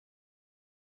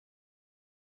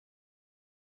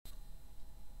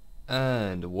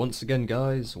And once again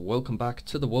guys, welcome back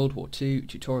to the World War II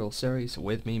tutorial series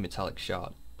with me, Metallic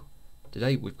Shard.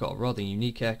 Today we've got a rather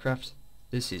unique aircraft.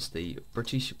 This is the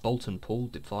British Boulton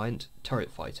Defiant turret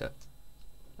fighter.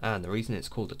 And the reason it's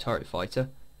called a turret fighter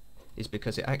is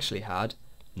because it actually had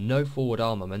no forward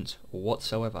armament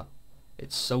whatsoever.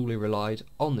 It solely relied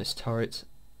on this turret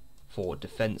for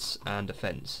defence and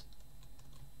offence.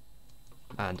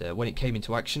 And when it came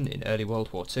into action in early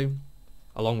World War II,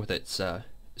 along with its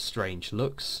strange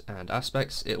looks and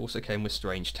aspects, it also came with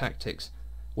strange tactics,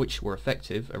 which were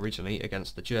effective originally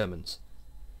against the Germans.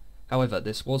 However,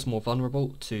 this was more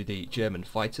vulnerable to the German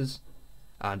fighters,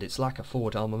 and its lack of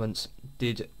forward armaments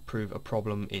did prove a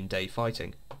problem in day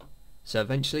fighting. So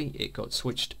eventually it got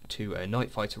switched to a night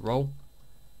fighter role,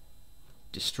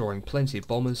 destroying plenty of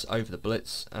bombers over the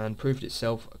Blitz, and proved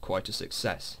itself quite a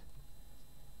success.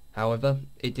 However,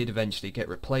 it did eventually get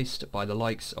replaced by the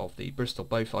likes of the Bristol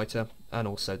Beaufighter and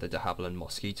also the de Havilland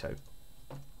Mosquito.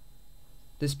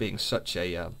 This being such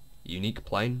a unique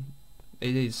plane,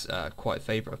 it is quite a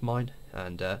favourite of mine,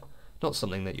 and not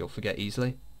something that you'll forget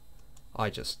easily. I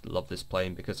just love this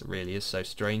plane because it really is so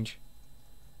strange.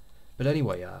 But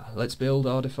anyway, let's build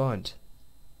our Defiant.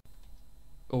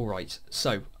 Alright,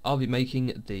 so I'll be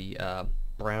making the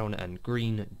brown and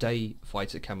green day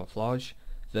fighter camouflage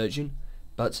version.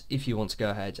 But if you want to go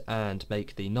ahead and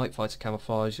make the night fighter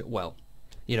camouflage, well,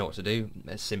 you know what to do.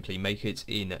 Simply make it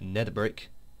in nether brick,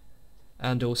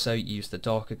 and also use the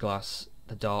darker glass,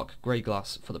 the dark grey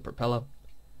glass for the propeller,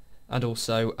 and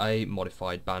also a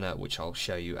modified banner, which I'll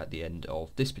show you at the end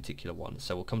of this particular one.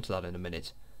 So we'll come to that in a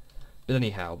minute. But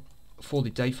anyhow, for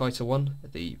the day fighter one,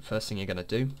 the first thing you're going to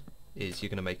do is you're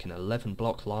going to make an 11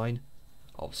 block line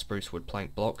of spruce wood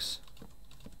plank blocks.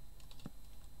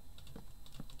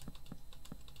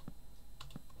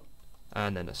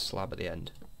 And then a slab at the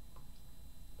end.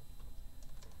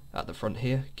 At the front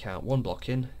here, count 1 block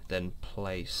in, then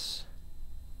place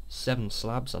 7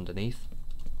 slabs underneath.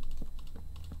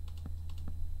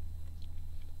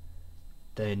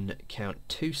 Then count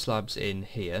 2 slabs in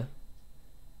here,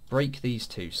 break these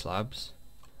 2 slabs,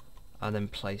 and then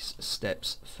place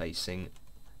steps facing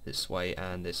this way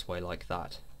and this way like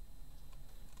that.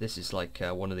 This is like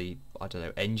one of the, I don't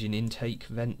know, engine intake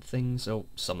vent things or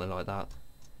something like that.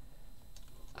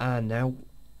 And now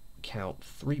count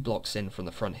 3 blocks in from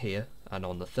the front here, and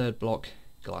on the 3rd block,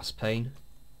 glass pane,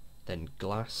 then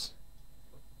glass,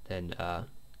 then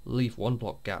leave 1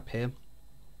 block gap here,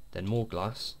 then more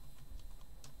glass,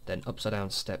 then upside down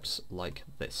steps like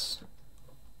this.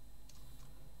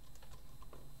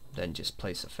 Then just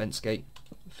place a fence gate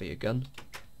for your gun,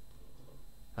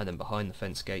 and then behind the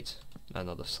fence gate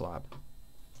another slab.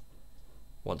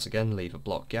 Once again leave a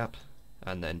block gap,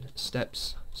 and then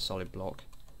steps, solid block,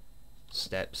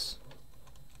 steps,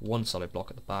 1 solid block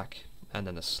at the back, and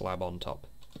then a slab on top.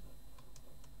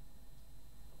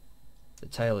 The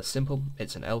tail is simple,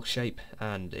 it's an L shape,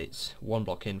 and it's 1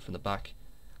 block in from the back,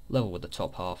 level with the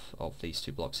top half of these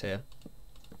 2 blocks here,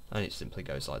 and it simply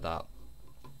goes like that.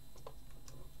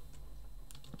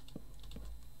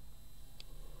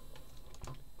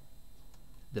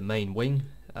 The main wing,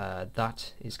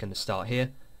 that is going to start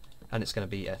here, and it's going to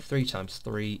be a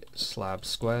 3x3 slab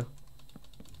square.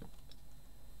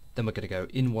 Then we're going to go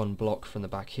in 1 block from the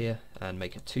back here and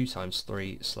make a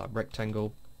 2x3 slab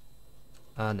rectangle,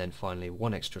 and then finally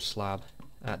 1 extra slab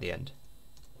at the end.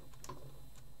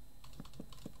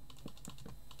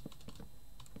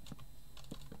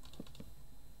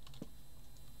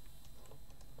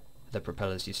 The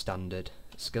propeller's your standard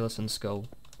skeleton skull,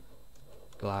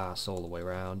 glass all the way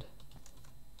around.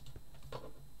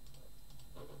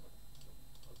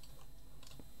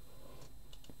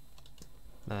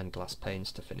 And glass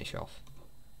panes to finish off.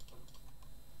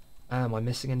 Am I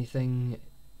missing anything?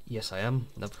 Yes I am,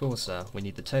 and of course we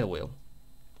need the tail wheel.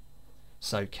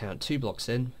 So count 2 blocks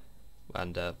in,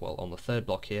 and well, on the 3rd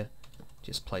block here,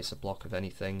 just place a block of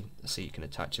anything so you can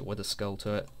attach it with a skull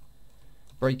to it,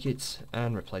 break it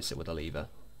and replace it with a lever.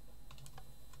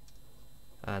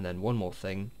 And then one more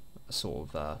thing, a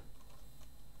sort of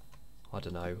I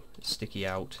don't know, sticky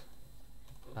out,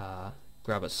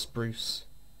 grab a spruce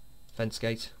fence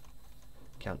gate,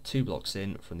 count 2 blocks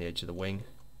in from the edge of the wing,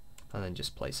 and then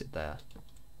just place it there.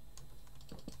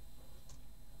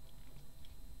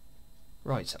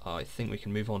 Right, I think we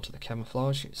can move on to the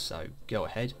camouflage, so go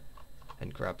ahead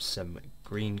and grab some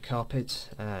green carpet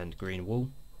and green wool.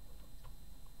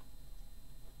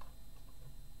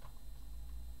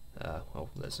 Oh,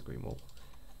 there's the green wool.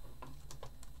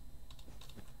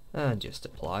 And just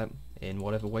apply it in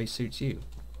whatever way suits you.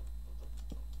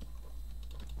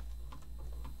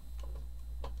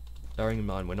 bearing in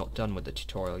mind we're not done with the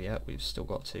tutorial yet, we've still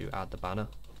got to add the banner.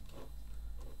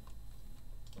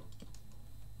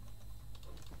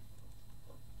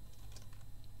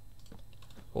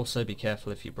 Also be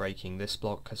careful if you're breaking this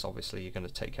block, because obviously you're going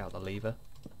to take out the lever.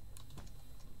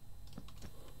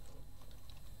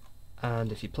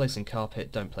 And if you're placing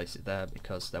carpet, don't place it there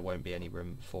because there won't be any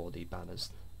room for the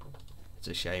banners. It's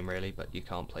a shame really, but you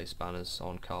can't place banners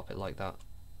on carpet like that.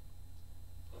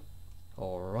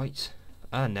 Alright,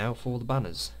 and now for the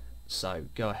banners. So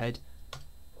go ahead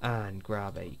and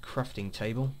grab a crafting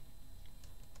table,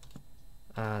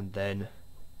 and then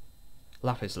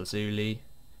lapis lazuli,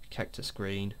 cactus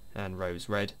green and rose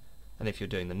red, and if you're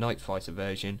doing the night fighter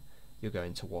version you're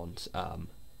going to want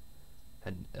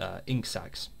ink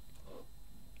sacs.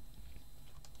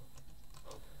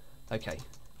 Okay,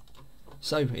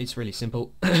 so it's really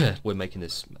simple. We're making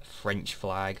this French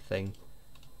flag thing.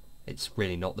 It's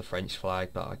really not the French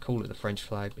flag, but I call it the French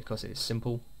flag because it is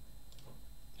simple.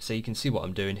 So you can see what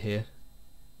I'm doing here.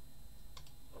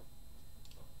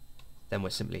 Then we're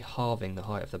simply halving the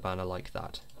height of the banner like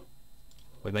that.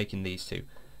 We're making these two.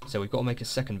 So we've got to make a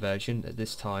second version, at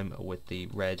this time with the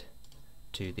red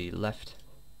to the left.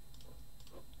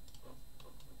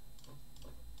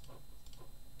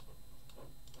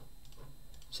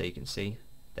 So you can see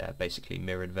they're basically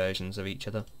mirrored versions of each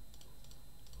other,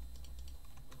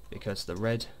 because the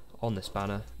red on this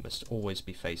banner must always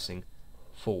be facing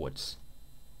forwards.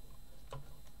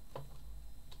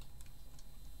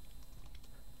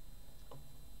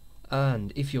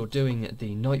 And if you're doing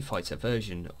the Night Fighter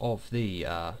version of the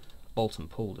Boulton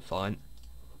Pool Defiant,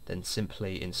 then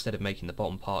simply, instead of making the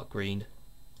bottom part green,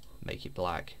 make it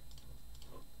black.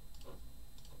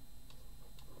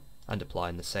 And apply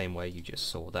in the same way you just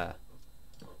saw there.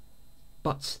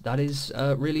 But that is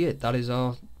really it. That is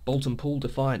our Boulton Pool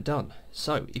Defiant done.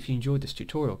 So if you enjoyed this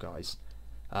tutorial, guys,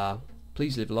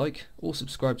 please leave a like or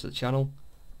subscribe to the channel.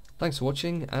 Thanks for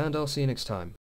watching, and I'll see you next time.